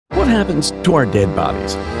what happens to our dead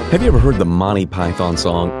bodies? Have you ever heard the Monty Python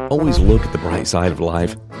song, Always Look at the Bright Side of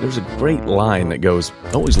Life? There's a great line that goes,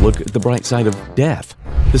 always look at the bright side of death.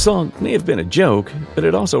 The song may have been a joke, but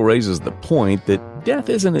it also raises the point that death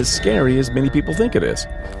isn't as scary as many people think it is.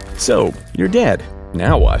 So, you're dead.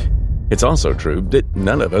 Now what? It's also true that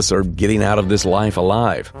none of us are getting out of this life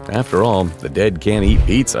alive. After all, the dead can't eat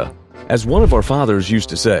pizza. As one of our fathers used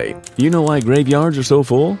to say, you know why graveyards are so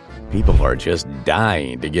full? People are just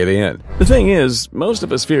dying to get in. The thing is, most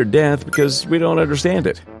of us fear death because we don't understand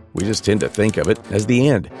it. We just tend to think of it as the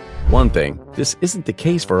end. One thing, this isn't the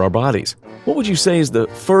case for our bodies. What would you say is the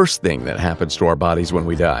first thing that happens to our bodies when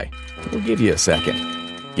we die? We'll give you a second.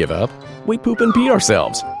 Give up? We poop and pee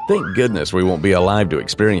ourselves. Thank goodness we won't be alive to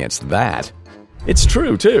experience that. It's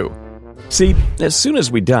true, too. See, as soon as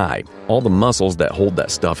we die, all the muscles that hold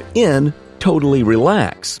that stuff in totally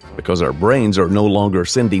relax because our brains are no longer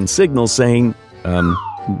sending signals saying,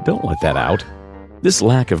 don't let that out. This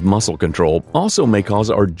lack of muscle control also may cause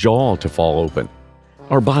our jaw to fall open.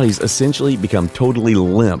 Our bodies essentially become totally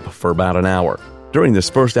limp for about an hour. During this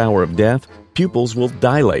first hour of death, pupils will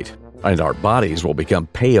dilate, and our bodies will become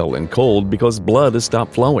pale and cold because blood has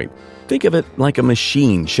stopped flowing. Think of it like a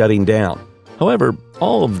machine shutting down. However,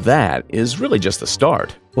 all of that is really just the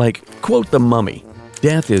start. Like, quote the Mummy,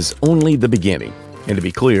 death is only the beginning. And to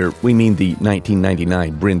be clear, we mean the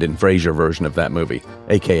 1999 Brendan Fraser version of that movie,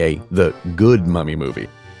 aka the Good Mummy movie,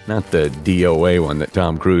 not the DOA one that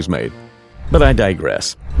Tom Cruise made. But I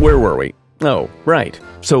digress. Where were we? Oh, right.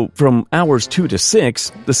 So from hours 2 to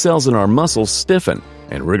 6, the cells in our muscles stiffen,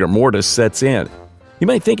 and rigor mortis sets in. You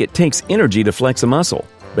might think it takes energy to flex a muscle,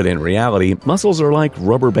 but in reality, muscles are like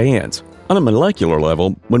rubber bands. On a molecular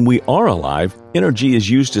level, when we are alive, energy is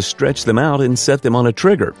used to stretch them out and set them on a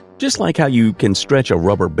trigger, just like how you can stretch a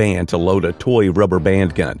rubber band to load a toy rubber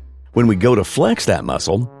band gun. When we go to flex that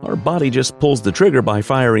muscle, our body just pulls the trigger by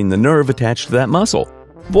firing the nerve attached to that muscle.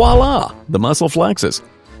 Voila! The muscle flexes.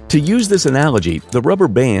 To use this analogy, the rubber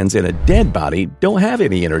bands in a dead body don't have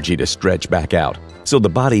any energy to stretch back out, so the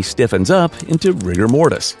body stiffens up into rigor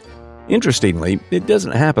mortis. Interestingly, it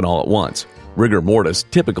doesn't happen all at once. Rigor mortis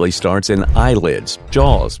typically starts in eyelids,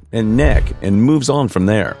 jaws, and neck and moves on from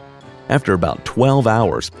there. After about 12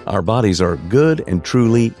 hours, our bodies are good and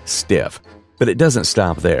truly stiff. But it doesn't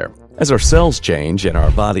stop there. As our cells change and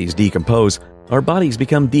our bodies decompose, our bodies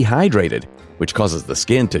become dehydrated, which causes the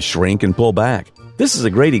skin to shrink and pull back. This is a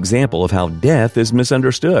great example of how death is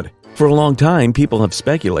misunderstood. For a long time, people have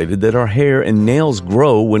speculated that our hair and nails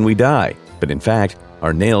grow when we die. But in fact,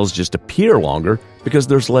 our nails just appear longer because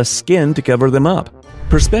there's less skin to cover them up.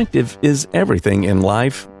 Perspective is everything in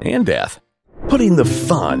life and death. Putting the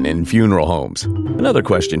fun in funeral homes. Another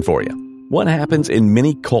question for you. What happens in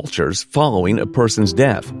many cultures following a person's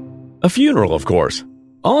death? A funeral, of course.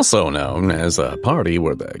 Also known as a party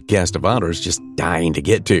where the guest of honor is just dying to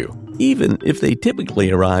get to, even if they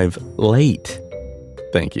typically arrive late.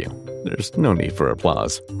 Thank you. There's no need for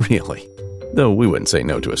applause, really. Though we wouldn't say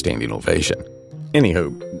no to a standing ovation.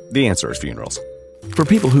 Anywho, the answer is funerals. For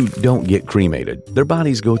people who don't get cremated, their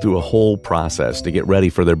bodies go through a whole process to get ready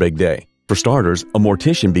for their big day. For starters, a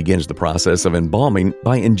mortician begins the process of embalming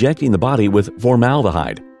by injecting the body with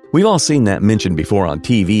formaldehyde. We've all seen that mentioned before on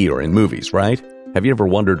TV or in movies, right? Have you ever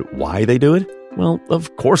wondered why they do it? Well,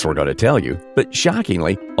 of course we're going to tell you, but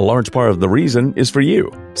shockingly, a large part of the reason is for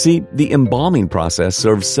you. See, the embalming process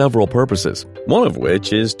serves several purposes, one of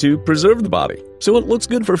which is to preserve the body, so it looks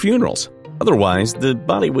good for funerals. Otherwise, the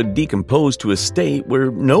body would decompose to a state where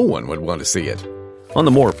no one would want to see it. On the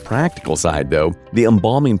more practical side, though, the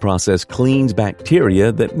embalming process cleans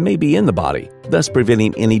bacteria that may be in the body, thus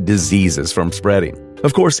preventing any diseases from spreading.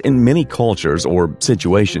 Of course, in many cultures or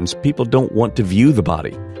situations, people don't want to view the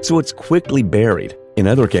body, so it's quickly buried. In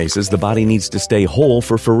other cases, the body needs to stay whole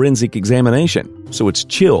for forensic examination, so it's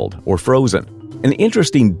chilled or frozen. An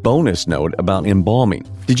interesting bonus note about embalming.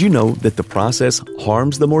 Did you know that the process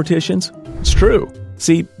harms the morticians? It's true.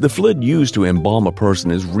 See, the fluid used to embalm a person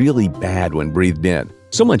is really bad when breathed in.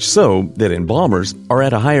 So much so that embalmers are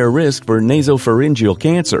at a higher risk for nasopharyngeal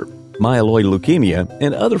cancer, myeloid leukemia,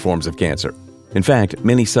 and other forms of cancer. In fact,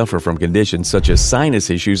 many suffer from conditions such as sinus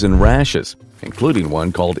issues and rashes, including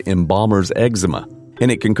one called embalmer's eczema, and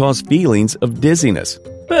it can cause feelings of dizziness.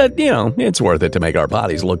 But, it's worth it to make our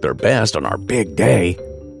bodies look their best on our big day.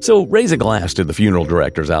 So raise a glass to the funeral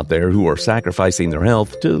directors out there who are sacrificing their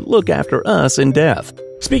health to look after us in death.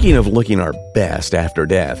 Speaking of looking our best after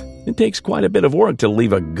death, it takes quite a bit of work to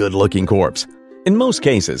leave a good-looking corpse. In most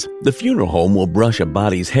cases, the funeral home will brush a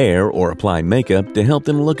body's hair or apply makeup to help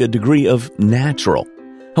them look a degree of natural.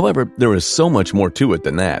 However, there is so much more to it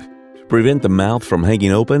than that. prevent the mouth from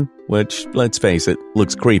hanging open, which, let's face it,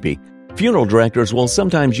 looks creepy. Funeral directors will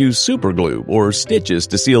sometimes use superglue or stitches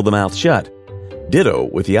to seal the mouth shut. Ditto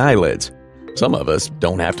with the eyelids. Some of us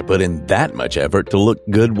don't have to put in that much effort to look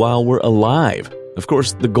good while we're alive. Of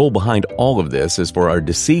course, the goal behind all of this is for our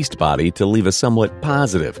deceased body to leave a somewhat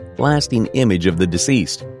positive, lasting image of the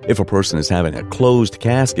deceased. If a person is having a closed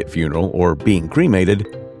casket funeral or being cremated,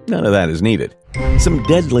 none of that is needed. Some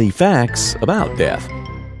deadly facts about death.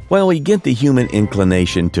 While we get the human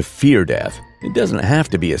inclination to fear death, it doesn't have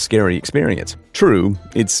to be a scary experience. True,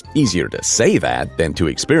 it's easier to say that than to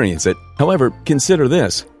experience it. However, consider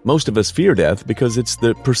this. Most of us fear death because it's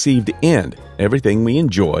the perceived end. Everything we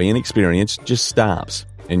enjoy and experience just stops.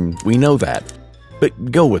 And we know that.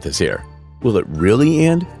 But go with us here. Will it really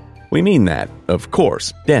end? We mean that. Of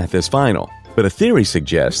course, death is final. But a theory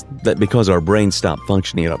suggests that because our brains stop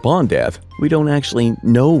functioning upon death, we don't actually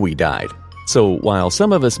know we died. So while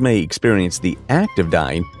some of us may experience the act of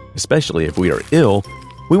dying, especially if we are ill,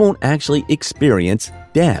 we won't actually experience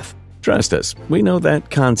death. Trust us, we know that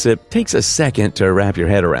concept takes a second to wrap your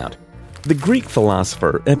head around. The Greek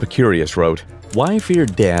philosopher Epicurus wrote, "Why fear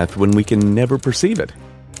death when we can never perceive it?"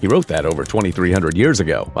 He wrote that over 2,300 years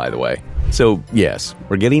ago, by the way. So yes,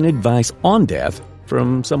 we're getting advice on death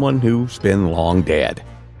from someone who's been long dead.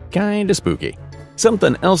 Kinda spooky.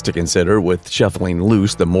 Something else to consider with shuffling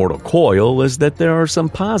loose the mortal coil is that there are some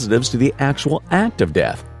positives to the actual act of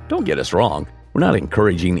death. Don't get us wrong, we're not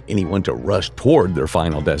encouraging anyone to rush toward their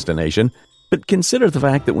final destination, but consider the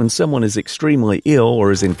fact that when someone is extremely ill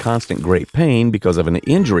or is in constant great pain because of an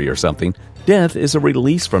injury or something, death is a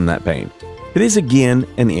release from that pain. It is again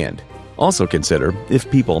an end. Also consider,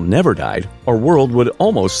 if people never died, our world would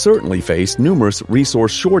almost certainly face numerous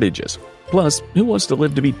resource shortages. Plus, who wants to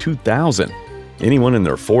live to be 2,000? Anyone in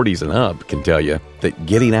their 40s and up can tell you that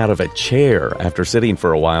getting out of a chair after sitting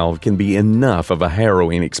for a while can be enough of a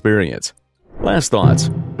harrowing experience. Last thoughts.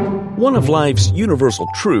 One of life's universal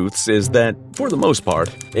truths is that, for the most part,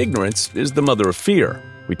 ignorance is the mother of fear.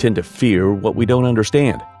 We tend to fear what we don't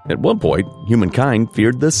understand. At one point, humankind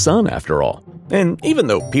feared the sun, after all. And even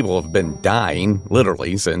though people have been dying,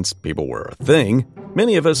 literally, since people were a thing,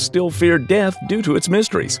 many of us still fear death due to its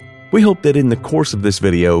mysteries. We hope that in the course of this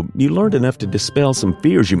video, you learned enough to dispel some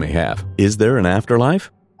fears you may have. Is there an afterlife?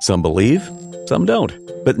 Some believe, some don't.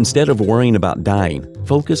 But instead of worrying about dying,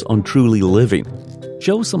 focus on truly living.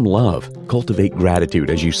 Show some love. Cultivate gratitude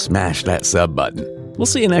as you smash that sub button. We'll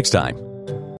see you next time.